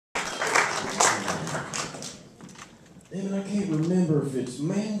And I can't remember if it's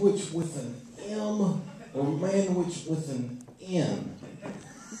manwich with an M or manwich with an N.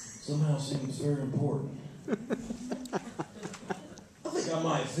 Somehow seems very important. I think I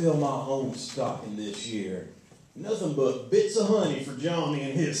might fill my own stocking this year. Nothing but bits of honey for Johnny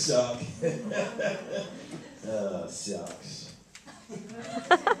and his sock. Socks.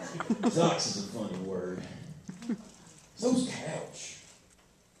 Socks is a funny word. So's couch.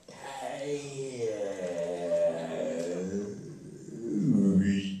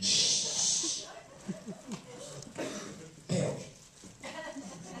 Couch.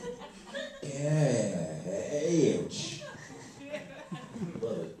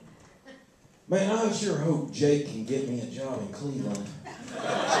 Love it. Man, I sure hope Jake can get me a job in Cleveland.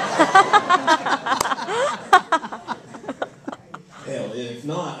 Hell, if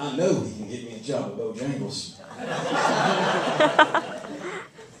not, I know he can get me a job at Bojangles.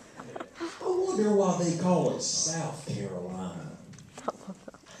 I wonder why they call it South Carolina.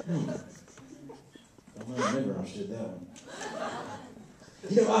 I never understood that one.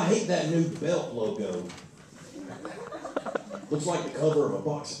 You know, I hate that new belt logo. Looks like the cover of a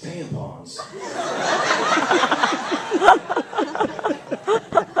box of tampons.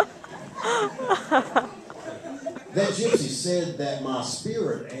 That gypsy said that my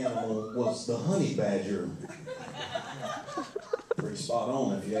spirit animal was the honey badger. Pretty spot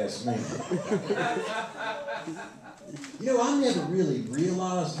on, if you ask me. You know, I never really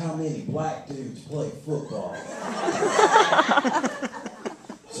realized how many black dudes play football.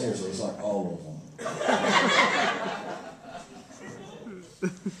 Seriously, it's like all of them.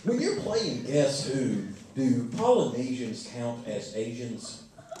 When you're playing Guess Who, do Polynesians count as Asians?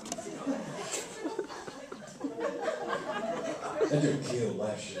 That dude killed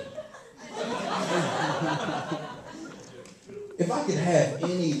last year. If I could have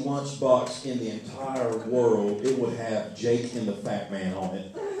any lunchbox in the entire world, it would have Jake and the Fat Man on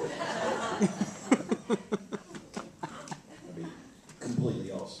it. That'd be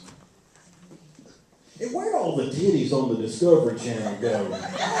completely awesome. And where'd all the titties on the Discovery Channel go?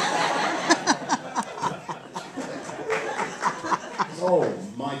 It's all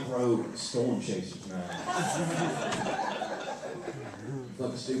micro storm chasers now.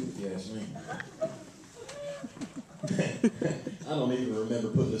 Fucking stupid, if you ask me. I don't even remember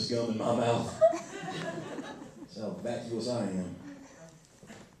putting this gum in my mouth. That's how vacuous I am.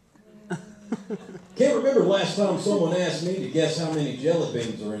 Can't remember the last time someone asked me to guess how many jelly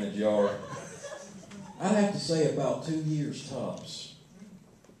beans are in a jar. I'd have to say about 2 years tops.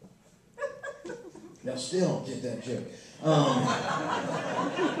 Now, still don't get that joke.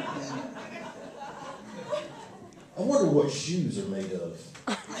 I wonder what shoes are made of.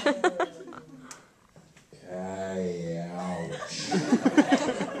 Ouch.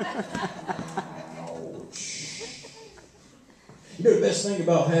 Ouch. You know, the best thing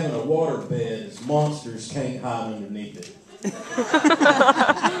about having a water bed is monsters can't hide underneath it.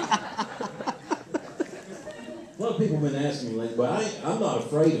 A lot of people have been asking me lately, but I'm not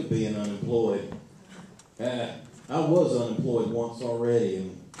afraid of being unemployed. I was unemployed once already,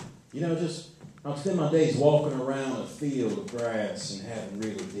 and, you know, I'll spend my days walking around a field of grass and having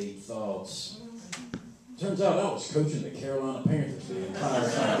really deep thoughts. Turns out I was coaching the Carolina Panthers the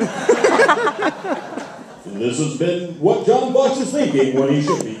entire time. This has been what John Fox is thinking when he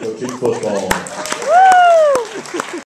should be coaching football.